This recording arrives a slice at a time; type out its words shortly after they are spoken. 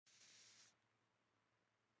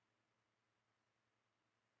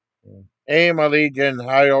Hey, my Legion,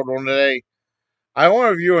 how y'all doing today? I want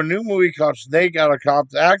to review a new movie called Snake Outta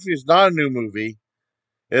Compton. Actually, it's not a new movie.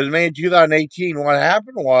 It was made in 2018. What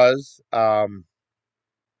happened was,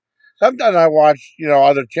 sometimes I watch,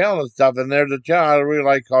 other channels and stuff, and there's a channel I really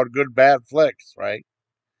like called Good Bad Flicks, right?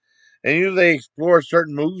 And usually they explore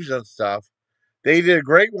certain movies and stuff. They did a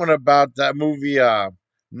great one about that movie,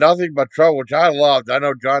 Nothing But Trouble, which I loved. I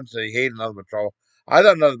know John said he hated Nothing But Trouble. I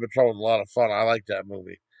thought Nothing But Trouble was a lot of fun. I liked that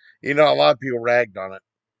movie. A lot of people ragged on it.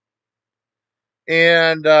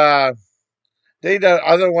 And they did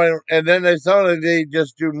other one, and then they saw that they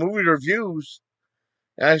just do movie reviews.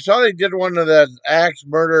 And I saw they did one of that Axe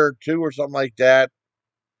Murder 2 or something like that,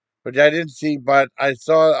 which I didn't see, but I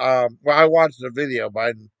saw, well, I watched the video, but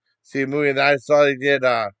I didn't see a movie. And I saw they did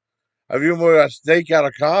a review movie of Snake Out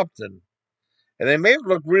of Compton. And they made it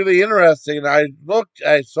look really interesting. And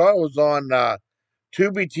I saw it was on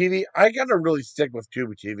Tubi TV. I got to really stick with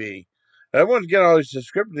Tubi TV. Everyone's getting all these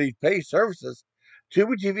subscriptions to these paid services.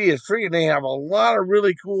 Tubi TV is free, and they have a lot of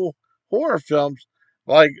really cool horror films,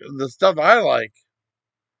 like the stuff I like.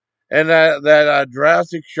 And that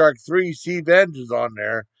Jurassic Shark 3 Sea Venge is on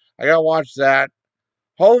there. I gotta watch that.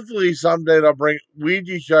 Hopefully someday they'll bring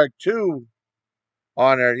Ouija Shark 2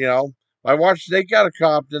 on there. I watched Snake Out of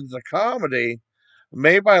Compton's a comedy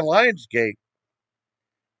made by Lionsgate,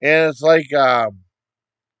 and it's like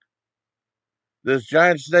this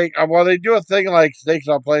giant snake. Well, they do a thing like snakes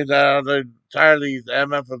on planes. They're tired of these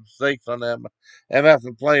MF and snakes on them, MF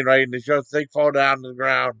and plane, right? And they show a snake fall down to the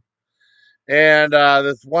ground. And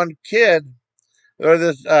this one kid, or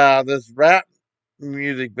this rap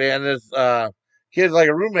music band, this kid's like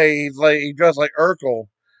a roommate. He dressed like Urkel,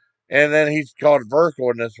 and then he's called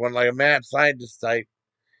Verkel in this one, like a mad scientist type.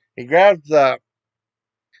 He grabs the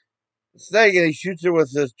snake and he shoots it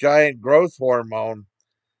with this giant growth hormone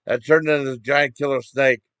that turned into this giant killer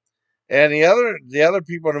snake. And the other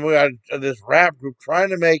people in the movie are this rap group trying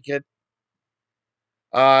to make it,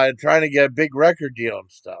 and trying to get a big record deal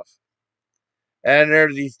and stuff. And there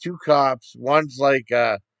are these two cops. One's like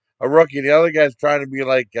a rookie. The other guy's trying to be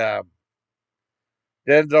like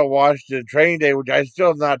Denzel Washington Training Day, which I still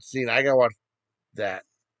have not seen. I gotta watch that.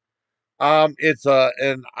 It's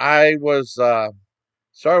and I was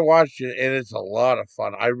started watching it, and it's a lot of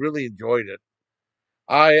fun. I really enjoyed it.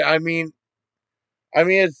 I mean,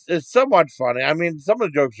 it's somewhat funny. I mean, some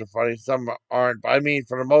of the jokes are funny, some aren't. But I mean,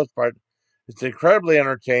 for the most part, it's incredibly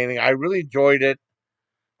entertaining. I really enjoyed it.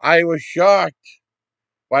 I was shocked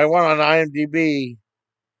when I went on IMDb.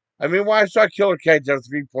 I mean, when I saw Killer Cats at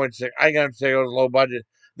 3.6, I gotta say it was low budget.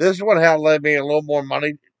 This one had let me a little more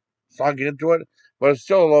money sunk into it, but it's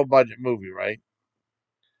still a low budget movie, right?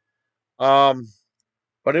 Um,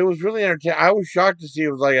 but it was really entertaining. I was shocked to see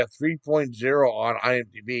it was like a 3.0 on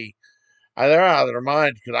IMDb. They're out of their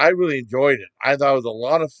minds because I really enjoyed it. I thought it was a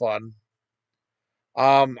lot of fun.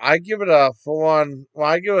 I give it a full on. Well,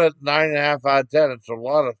 I give it a 9.5 out of 10.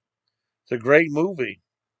 It's a great movie.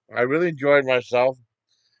 I really enjoyed myself.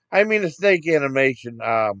 I mean, the snake animation,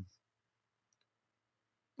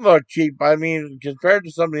 looked cheap. I mean, compared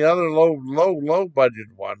to some of the other low budget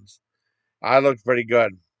ones, I looked pretty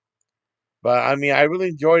good. But I mean, I really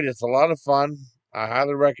enjoyed it. It's a lot of fun. I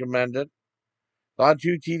highly recommend it. It's on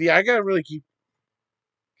TV. I gotta really keep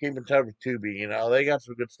in touch with Tubi. They got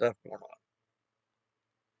some good stuff going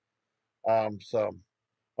on. So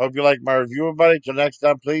hope you like my review, everybody. Till next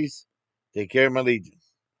time, please take care of my legion.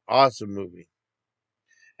 Awesome movie.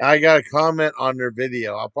 I got a comment on their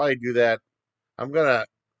video. I'll probably do that. I'm gonna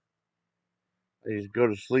just go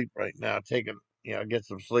to sleep right now, get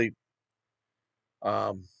some sleep.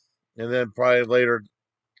 Um, and then probably later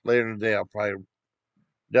in the day, I'll probably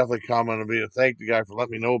definitely comment on the video. Thank the guy for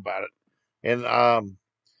letting me know about it. And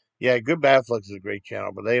yeah, Good Bad Flicks is a great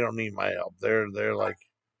channel, but they don't need my help. They're like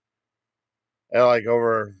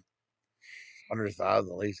over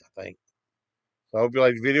 100,000 at least, I think. So I hope you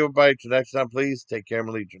like the video. Bye. Till next time, please take care,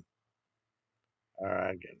 my legion. All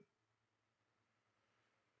right,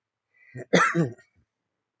 again.